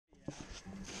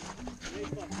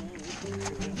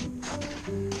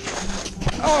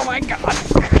Oh my god.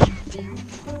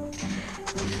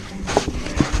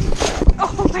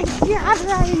 Oh my god,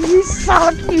 Ryan, you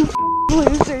suck, you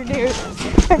loser, dude.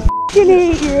 I fucking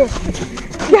hate you.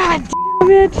 God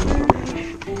damn it.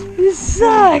 This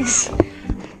sucks.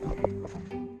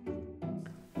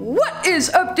 What is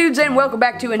up, dudes, and welcome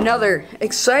back to another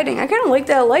exciting, I kind of like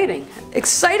that lighting,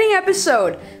 exciting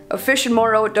episode of Fishing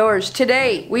More Outdoors.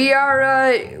 Today, we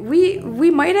are, we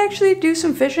might actually do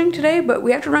some fishing today, but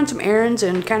we have to run some errands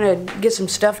and kind of get some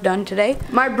stuff done today.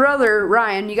 My brother,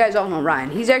 Ryan, you guys all know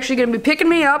Ryan, he's actually going to be picking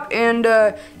me up, and,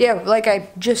 yeah, like I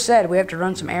just said, we have to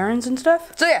run some errands and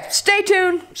stuff. So yeah, stay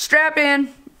tuned, strap in.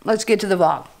 Let's get to the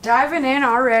vlog. Diving in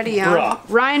already.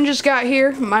 Ryan just got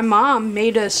here. My mom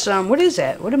made us some, what is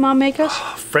that? What did mom make us?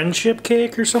 Friendship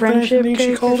cake or something, Friendship I think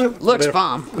she called it. Looks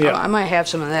bomb. Yeah. I might have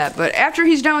some of that. But after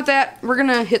he's done with that, we're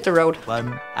gonna hit the road.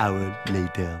 1 hour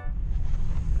later.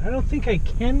 I don't think I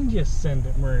can just send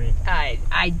it, Murray.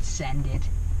 I'd send it.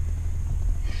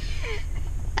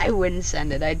 I wouldn't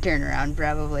send it. I'd turn around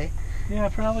probably. Yeah, I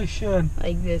probably should.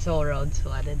 Like this whole road's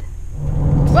flooded.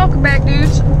 Welcome back,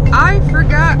 dudes. I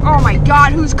forgot. Oh my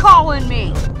god, who's calling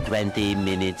me? 20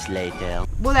 minutes later.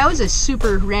 Well, that was a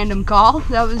super random call.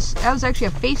 That was actually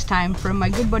a FaceTime from my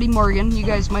good buddy Morgan. You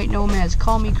guys might know him as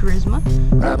Call Me Charisma.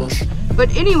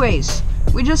 But anyways,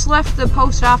 we just left the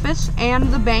post office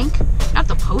and the bank. Not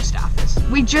the post office.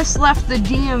 We just left the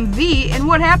DMV, and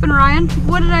what happened, Ryan?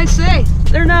 What did I say?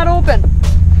 They're not open.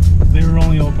 They were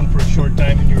only open for a short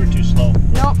time and you were too slow.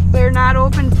 Nope, they're not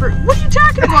open for... What are you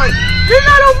talking about? They're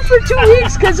not open for 2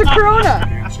 weeks because of Corona.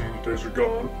 Hand sanitizer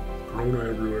gone. Corona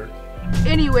everywhere.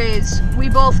 Anyways, we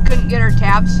both couldn't get our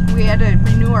tabs. We had to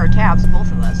renew our tabs,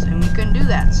 both of us, and we couldn't do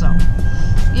that, so...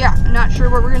 Yeah, not sure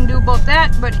what we're going to do about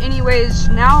that, but anyways,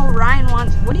 now Ryan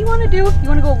wants... What do you want to do? You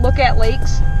want to go look at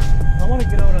lakes? I want to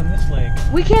get out on this lake.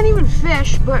 We can't even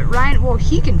fish, but Ryan, well,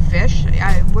 he can fish.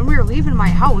 When we were leaving my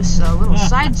house, a little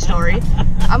side story,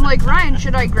 I'm like, Ryan,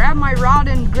 should I grab my rod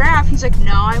and graph? He's like,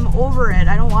 no, I'm over it.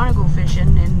 I don't want to go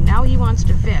fishing, and now he wants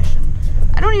to fish.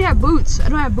 And I don't even have boots. I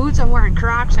don't have boots. I'm wearing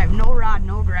Crocs. I have no rod,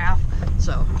 no graph.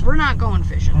 So we're not going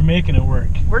fishing. We're making it work.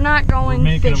 We're not going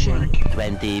fishing.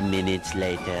 20 minutes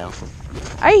later.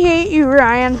 I hate you,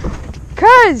 Ryan.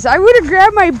 Cause I would have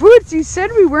grabbed my boots. You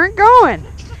said we weren't going.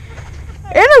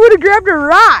 And I would have grabbed a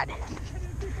rod.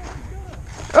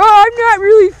 Oh, I'm not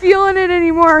really feeling it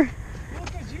anymore.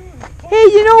 Hey,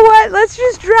 you know what? Let's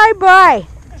just drive by.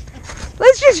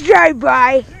 Let's just drive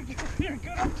by. You're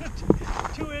good up to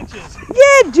 2 inches.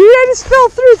 Yeah, dude, I just fell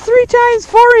through 3 times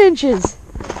 4 inches.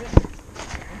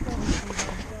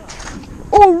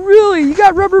 Oh, really? You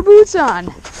got rubber boots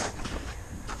on.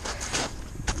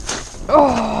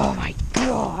 Oh, my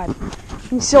God.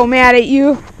 I'm so mad at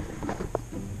you.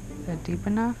 Is that deep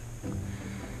enough?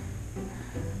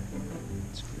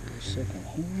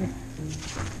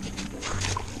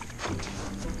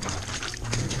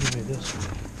 Give me this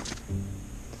one.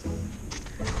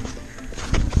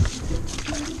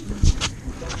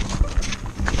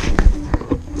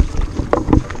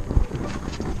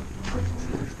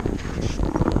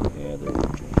 Yeah, there we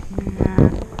go.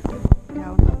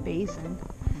 Yeah, with the basin.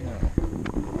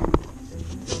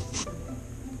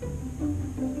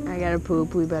 I gotta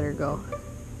poop. We better go.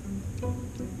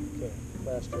 Okay,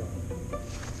 last round.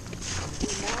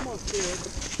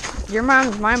 Your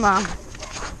mom's my mom.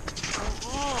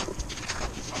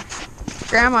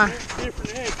 Grandma.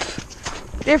 Different egg.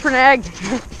 Different egg.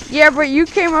 Yeah, but you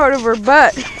came out of her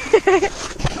butt.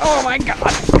 Oh my god.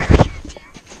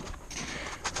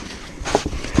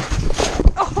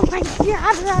 Oh my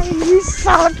god, Ryan, you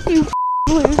suck, you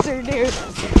loser, dude.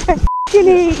 I fucking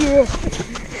hate you.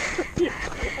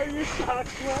 Are your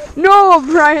socks wet? No,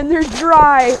 Brian, they're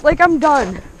dry. Like, I'm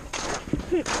done.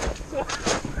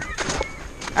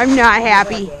 I'm not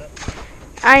happy.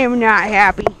 I am not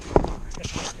happy.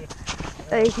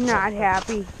 Like, not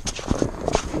happy.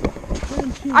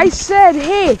 I said,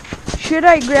 hey, should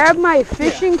I grab my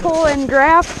fishing pole and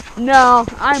graph? No,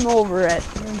 I'm over it.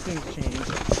 One thing's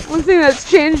changed. One thing that's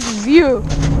changed is you.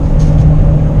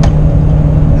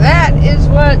 That is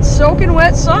what soaking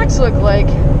wet socks look like.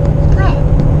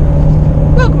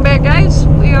 Welcome back, guys.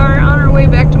 We are on our way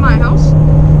back to my house.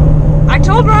 I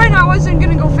told Ryan I wasn't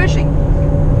going to go fishing.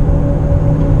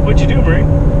 What'd you do, Murray?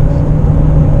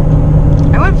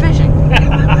 I went fishing.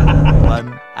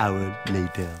 1 hour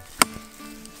later.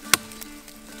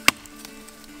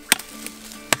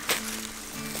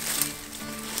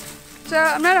 So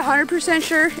I'm not 100%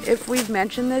 sure if we've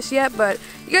mentioned this yet, but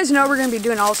You guys know we're gonna be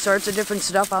doing all sorts of different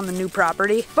stuff on the new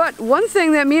property. But one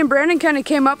thing that me and Brandon kind of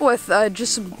came up with,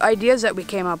 just some ideas that we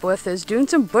came up with, is doing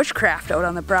some bushcraft out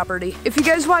on the property. If you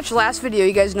guys watched last video,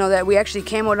 you guys know that we actually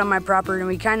came out on my property and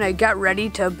we kind of got ready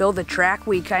to build a track.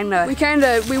 We went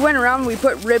around and we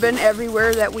put ribbon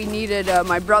everywhere that we needed.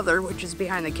 My brother, which is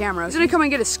behind the camera, is gonna come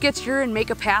and get a skid steer and make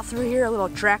a path through here, a little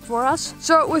track for us.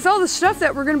 So with all the stuff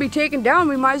that we're gonna be taking down,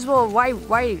 we might as well,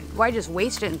 why just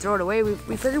waste it and throw it away?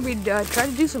 We figured we'd try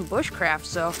to do some bushcraft.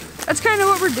 So that's kind of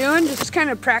what we're doing, just kind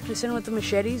of practicing with the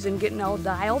machetes and getting all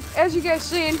dialed. As you guys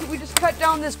seen, we just cut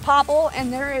down this popple,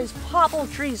 and there is popple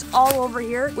trees all over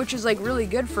here, which is like really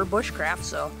good for bushcraft.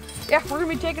 So yeah, we're gonna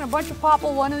be taking a bunch of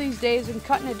popple one of these days and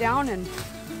cutting it down and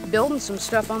building some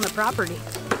stuff on the property.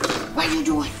 What are you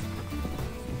doing?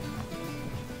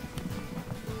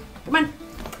 Come on.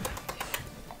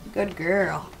 Good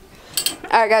girl.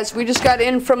 Alright guys, we just got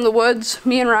in from the woods.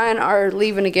 Me and Ryan are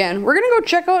leaving again. We're gonna go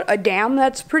check out a dam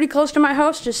that's pretty close to my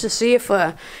house just to see if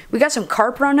we got some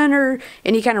carp running or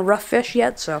any kind of rough fish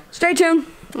yet, so stay tuned.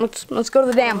 Let's go to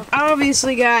the dam.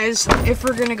 Obviously guys, if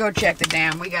we're gonna go check the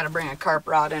dam, we gotta bring a carp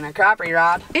rod and a crappie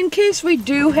rod. In case we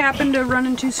do happen to run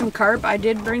into some carp, I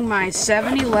did bring my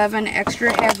 7-Eleven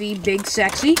extra heavy big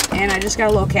sexy, and I just got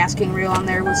a little casting reel on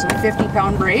there with some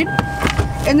 50-pound braid.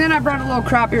 And then I brought a little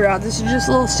crappie rod. This is just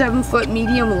a little 7-foot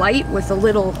medium light with a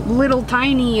little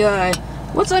tiny,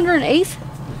 what's under an eighth?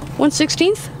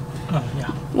 1/16th? Oh,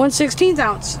 yeah. 1/16th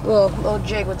ounce. Little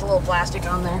jig with a little plastic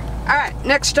on there. All right,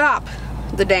 next stop,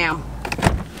 the dam.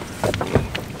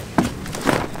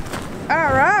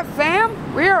 All right,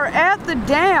 fam, we are at the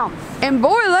dam. And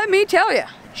boy, let me tell you,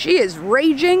 she is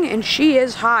raging and she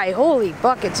is high. Holy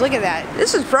buckets, look at that.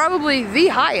 This is probably the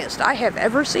highest I have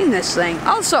ever seen this thing.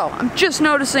 Also, I'm just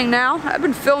noticing now, I've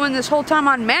been filming this whole time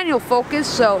on manual focus,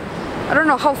 so I don't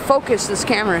know how focused this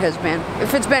camera has been.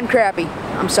 If it's been crappy,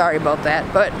 I'm sorry about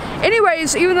that. But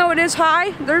anyways, even though it is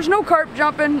high, there's no carp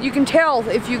jumping. You can tell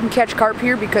if you can catch carp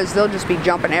here because they'll just be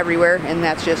jumping everywhere, and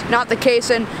that's just not the case.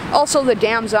 And also the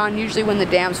dam's on. Usually when the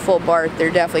dam's full bar,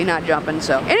 they're definitely not jumping.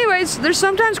 So anyways, there's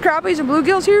sometimes crappies and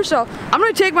bluegills here, so I'm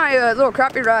gonna take my little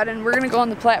crappie rod and we're gonna go on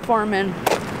the platform and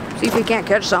see if we can't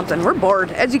catch something. We're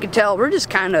bored. As you can tell, we're just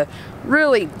kind of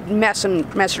really messing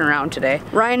around today.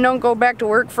 Ryan don't go back to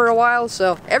work for a while,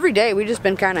 so every day we just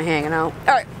been kind of hanging out.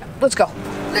 All right, let's go.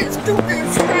 Let's do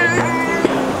this.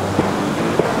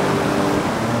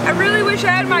 I really wish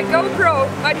I had my GoPro,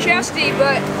 my chesty,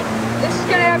 but this is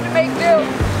gonna have to make do.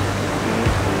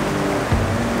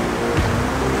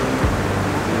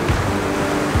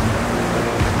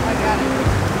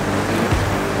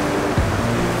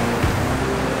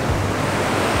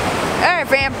 Alright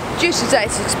fam, just as I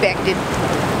suspected.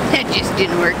 That just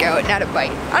didn't work out, not a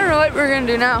bite. I don't know what we're gonna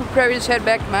do now. Probably just head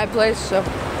back to my place, so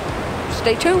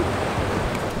stay tuned.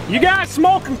 You guys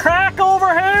smoking crack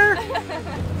over here?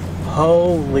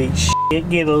 Holy shit,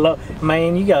 get a look.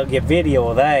 Man, you gotta get video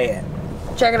of that.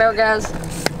 Check it out guys.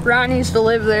 Ron used to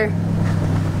live there.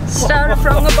 Started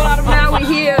from the bottom, now we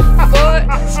here.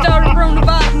 But started from the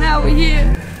bottom, now we here.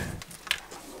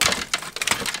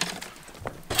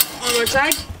 Wanna go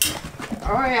outside?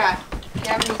 Oh yeah,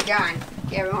 Kevin's gone.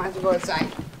 Kevin wants to go outside.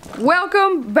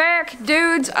 Welcome back,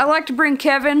 dudes. I like to bring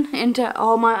Kevin into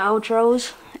all my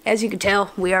outros. As you can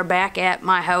tell, we are back at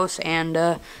my house, and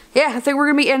yeah, I think we're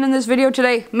gonna be ending this video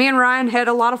today. Me and Ryan had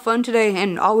a lot of fun today,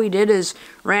 and all we did is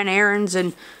ran errands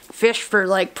and fished for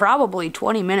like probably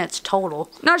 20 minutes total.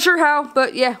 Not sure how,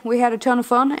 but yeah, we had a ton of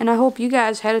fun, and I hope you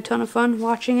guys had a ton of fun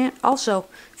watching it also.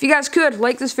 If you guys could,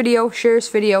 like this video, share this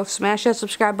video, smash that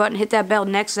subscribe button, hit that bell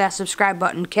next to that subscribe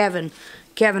button.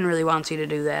 Kevin really wants you to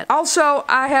do that. Also,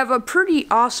 I have a pretty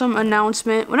awesome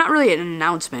announcement. Well, not really an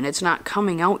announcement. It's not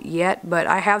coming out yet, but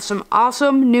I have some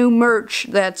awesome new merch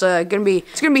that's gonna be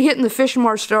hitting the Fish and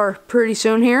More store pretty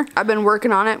soon here. I've been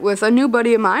working on it with a new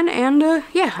buddy of mine, and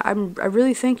yeah, I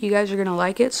really think you guys are gonna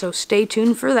like it. So stay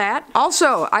tuned for that.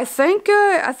 Also, I think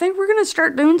we're gonna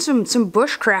start doing some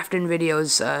bushcrafting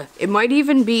videos. It might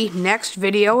even be next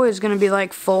video is gonna be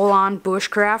like full-on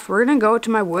bushcraft. We're gonna go to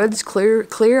my woods, clear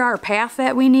our path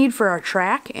that we need for our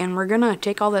track, and we're gonna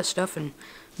take all that stuff and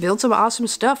build some awesome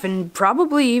stuff and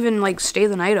probably even like stay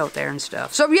the night out there and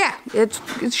stuff. So yeah, it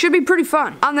should be pretty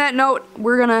fun. On that note,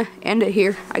 we're gonna end it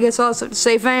here. I guess I'll have to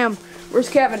say fam, where's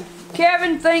Kevin?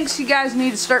 Kevin thinks you guys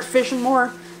need to start fishing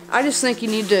more. I just think you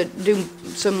need to do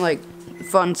some like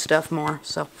fun stuff more.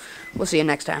 So we'll see you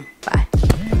next time. Bye.